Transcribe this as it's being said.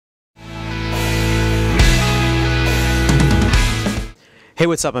Hey,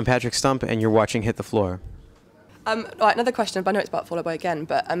 what's up? I'm Patrick Stump, and you're watching Hit the Floor. Right, another question, but I know it's about Fall Out Boy again,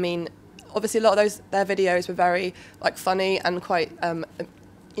 but I mean, obviously a lot of their videos were very like funny and quite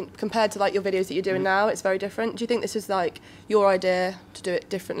compared to like your videos that you're doing now, it's very different. Do you think this is like your idea to do it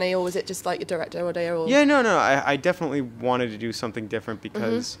differently, or was it just like your director idea? Or Yeah, no, I definitely wanted to do something different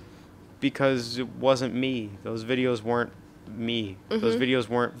because it wasn't me. Those videos weren't me. Those videos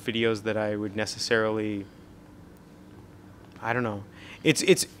weren't videos that I would necessarily. I don't know.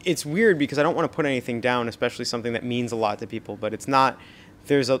 It's weird because I don't want to put anything down, especially something that means a lot to people. But it's not.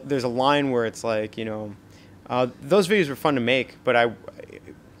 There's a line where it's like, you know, those videos were fun to make, but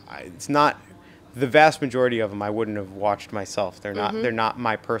it's not. The vast majority of them I wouldn't have watched myself. They're not. They're not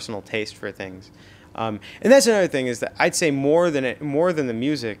my personal taste for things. And that's another thing is that I'd say more than the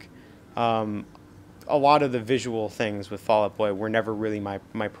music. A lot of the visual things with Fall Out Boy were never really my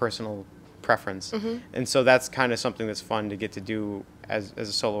personal preference, and so that's kind of something that's fun to get to do as a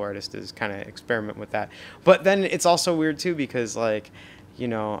solo artist, is kind of experiment with that. But then it's also weird too because, like, you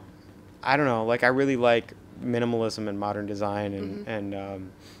know, I don't know, like I really like minimalism and modern design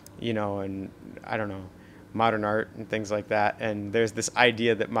and you know, and I don't know, modern art and things like that. And there's this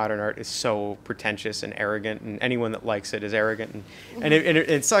idea that modern art is so pretentious and arrogant, and anyone that likes it is arrogant. And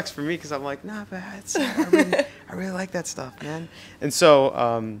it sucks for me because I'm like, nah, but I really like that stuff, man. And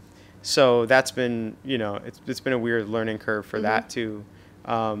so so that's been, you know, it's been a weird learning curve for that too.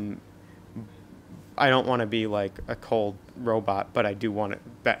 I don't want to be like a cold robot, but I do want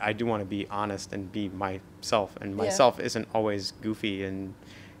to be honest and be myself. And myself isn't always goofy, and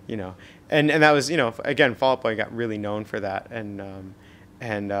you know, and that was, you know, again, Fall Out Boy got really known for that, and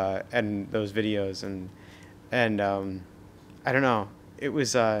those videos, and I don't know, it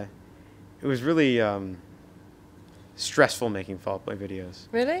was really stressful making Fall Out Boy videos.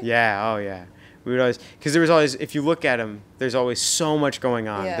 Really? Yeah. Oh yeah. We would always, because there was always, if you look at them, there's always so much going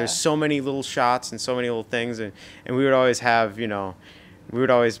on. Yeah. There's so many little shots and so many little things, and we would always have, you know, we would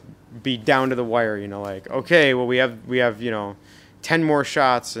always be down to the wire, you know, like, okay, well we have you know, 10 more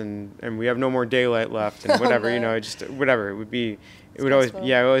shots and we have no more daylight left and whatever. You know, just whatever it would be. It would always,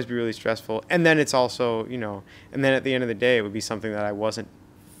 yeah, it would always be really stressful. And then it's also, you know, and then at the end of the day, it would be something that I wasn't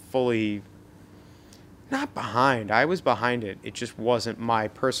fully, not behind. I was behind it. It just wasn't my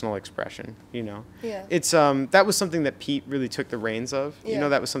personal expression, you know. Yeah. It's that was something that Pete really took the reins of. Yeah. You know,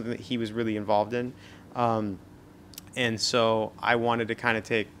 that was something that he was really involved in. And so I wanted to kind of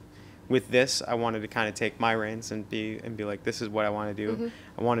take, with this, I wanted to kind of take my reins and be like, this is what I want to do.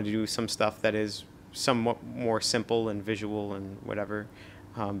 I wanted to do some stuff that is somewhat more simple and visual and whatever,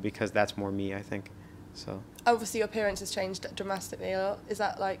 because that's more me, I think. So Obviously your appearance has changed dramatically. Is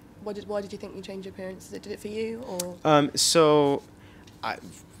that like, why did you think you changed your appearance? Did it for you, or? So I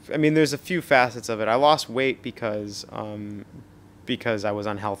mean, there's a few facets of it. I lost weight because I was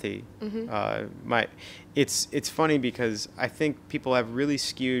unhealthy. It's funny because I think people have really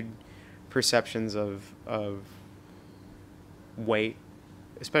skewed perceptions of weight,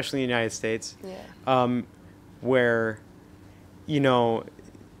 especially in the United States. Yeah. Where, you know,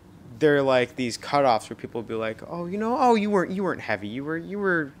 there are like these cutoffs where people will be like, oh, you know, oh, you weren't heavy, you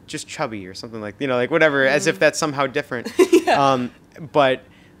were just chubby or something, like, you know, like whatever, as if that's somehow different. Yeah. But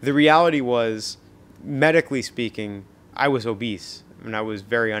the reality was, medically speaking, I was obese and I was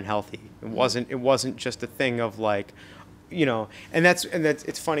very unhealthy. It wasn't just a thing of like, you know, and that's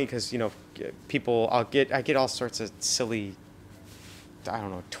it's funny because, you know, people, I get all sorts of silly, I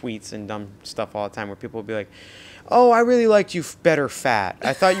don't know, tweets and dumb stuff all the time where people will be like, oh, I really liked you better fat.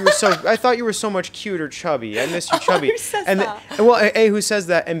 I thought you were so much cute or chubby. I miss you chubby. Who says that? Well, A, who says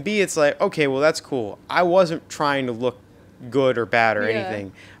that, and B, it's like, okay, well, that's cool. I wasn't trying to look good or bad or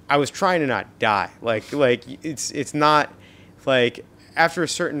anything. I was trying to not die. Like it's not like, after a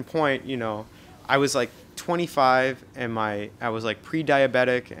certain point, you know, I was like 25 and I was like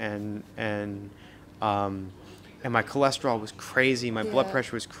pre-diabetic and my cholesterol was crazy. My blood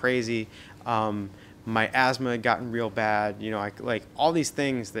pressure was crazy. My asthma had gotten real bad. You know, like all these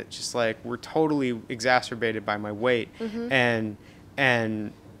things that just like were totally exacerbated by my weight and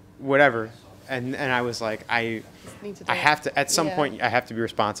whatever. And I was like, I have to, at some point, I have to be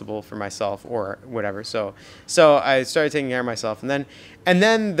responsible for myself or whatever. So I started taking care of myself, and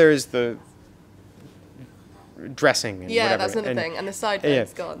then there's the dressing and whatever. That's another thing. And the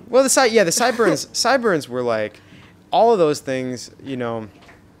sideburns gone. Well, the sideburns were like, all of those things, you know,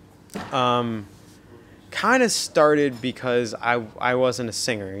 kind of started because I wasn't a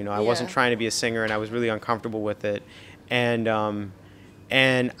singer. You know, I wasn't trying to be a singer, and I was really uncomfortable with it, and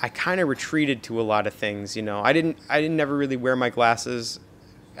I kind of retreated to a lot of things. You know, I didn't never really wear my glasses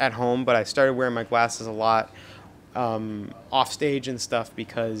at home, but I started wearing my glasses a lot off stage and stuff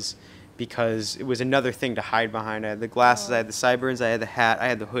because it was another thing to hide behind. I had the glasses, I had the sideburns, I had the hat, I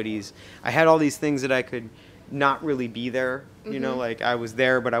had the hoodies. I had all these things that I could not really be there. You know, like I was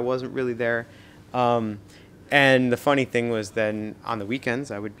there, but I wasn't really there. And the funny thing was then on the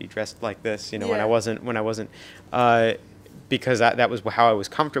weekends I would be dressed like this, you know, when I wasn't, because that was how I was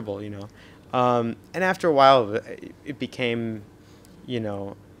comfortable, you know. And after a while it became, you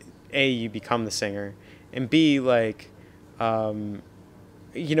know, A, you become the singer, and B, like,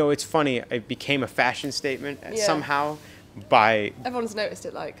 you know, it's funny, it became a fashion statement somehow by... Everyone's noticed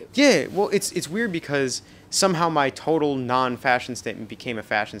it, like... Yeah, well, it's weird because somehow my total non-fashion statement became a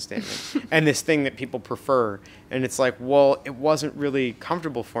fashion statement. And this thing that people prefer. And it's like, well, it wasn't really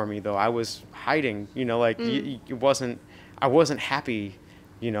comfortable for me, though. I was hiding, you know, like, it wasn't... I wasn't happy,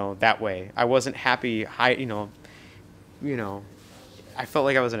 you know, that way. I wasn't happy, you know, I felt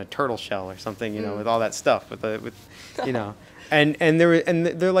like I was in a turtle shell or something, you know, with all that stuff, with you know, and there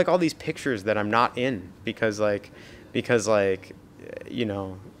are like all these pictures that I'm not in because you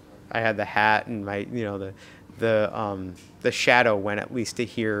know, I had the hat and my, you know, the shadow went at least to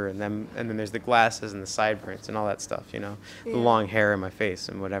here, and then there's the glasses and the sideburns and all that stuff, you know, the long hair in my face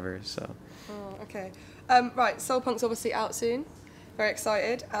and whatever. So. Oh, okay. Right, Soul Punk's obviously out soon. Very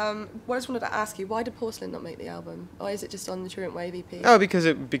excited. What I just wanted to ask you, why did Porcelain not make the album? Or is it just on the Truant Wave EP? Oh,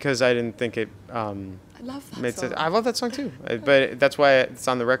 because I didn't think it. I love that song. I love that song too, but that's why it's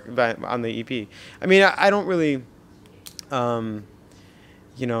on the record, on the EP. I mean, I don't really,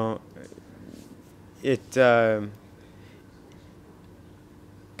 you know, it.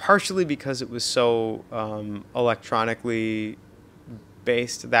 Partially because it was so electronically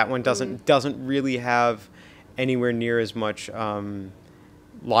based. That one doesn't really have anywhere near as much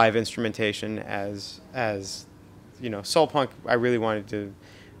live instrumentation as you know, Soul Punk. I really wanted,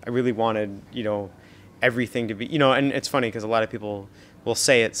 you know, everything to be, you know, and it's funny because a lot of people will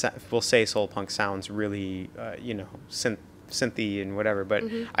say Soul Punk sounds really you know, synthy and whatever, but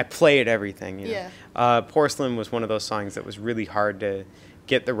I play at everything, you know. Porcelain was one of those songs that was really hard to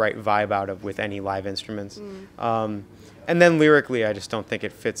get the right vibe out of with any live instruments. And then lyrically, I just don't think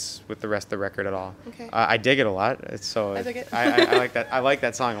it fits with the rest of the record at all. Okay. I dig it a lot. I dig it. I like that. I like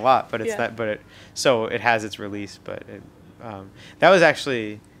that song a lot. But it's so it has its release. But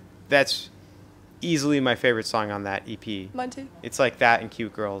that's easily my favorite song on that EP. Mine too. It's like that and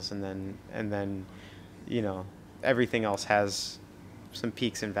Cute Girls, and then, you know, everything else has some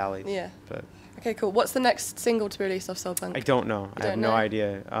peaks and valleys. Yeah. But. Okay, cool. What's the next single to release off Soul Punk? I don't know. I have no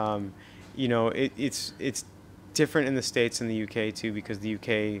idea. You know, it's different in the States and the UK too, because the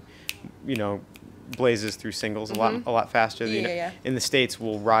UK, you know, blazes through singles a lot faster. In the States,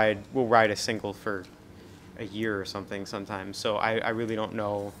 we'll ride a single for a year or something sometimes. So I really don't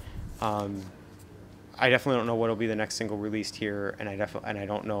know. I definitely don't know what will be the next single released here, and I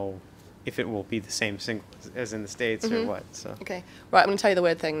don't know if it will be the same single as in the States or what. So. Okay, right. I'm gonna tell you the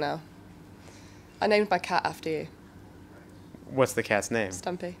weird thing now. I named my cat after you. What's the cat's name?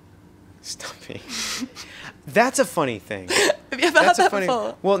 Stumpy. Stumpy. That's a funny thing. Have you ever had that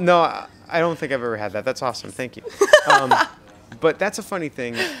before? Well, no, I don't think I've ever had that. That's awesome. Thank you. But that's a funny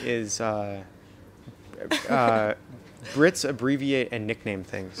thing is Brits abbreviate and nickname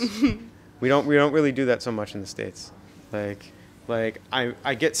things. We don't really do that so much in the States. Like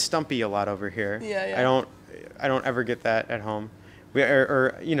I get Stumpy a lot over here. Yeah. I don't ever get that at home.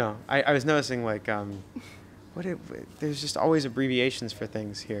 Or you know, I was noticing like there's just always abbreviations for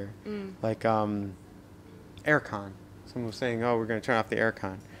things here. Like aircon. Someone was saying, "Oh, we're going to turn off the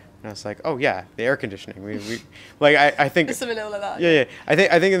aircon." And I was like, "Oh yeah, the air conditioning." We like I think it's something like that. Yeah. I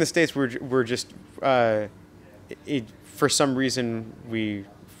think in the States we're just for some reason we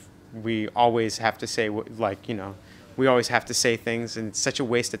always have to say, like, you know, we always have to say things, and it's such a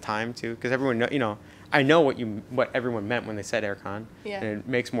waste of time too, because everyone you know, I know what everyone meant when they said aircon, and it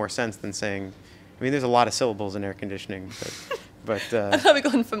makes more sense than saying. I mean, there's a lot of syllables in air conditioning, but I thought we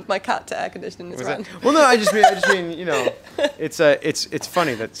gone from my cat to air conditioning. Well, no, I just mean, you know, it's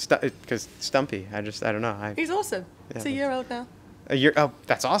funny that because Stumpy, I don't know. He's awesome. Yeah, it's a year old now. A year? Oh,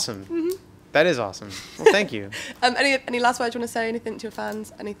 that's awesome. That is awesome. Well, thank you. Any last words you want to say? Anything to your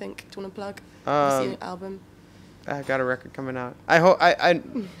fans? Anything do you want to plug? See your album. I got a record coming out. I hope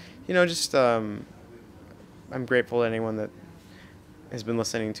you know, just I'm grateful to anyone that has been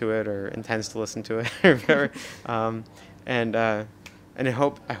listening to it or intends to listen to it or whatever. And I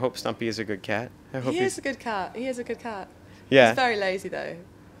hope Stumpy is a good cat. He is a good cat. Yeah. He's very lazy though.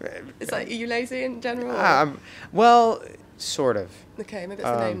 It's like, are you lazy in general? Well, sort of. Okay, maybe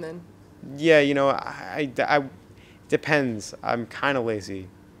that's the name then. Yeah, you know, I depends. I'm kind of lazy,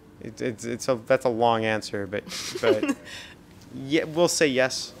 That's a long answer, but yeah, we'll say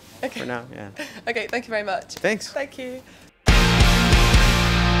yes for now. Yeah. Okay, thank you very much. Thanks. Thank you.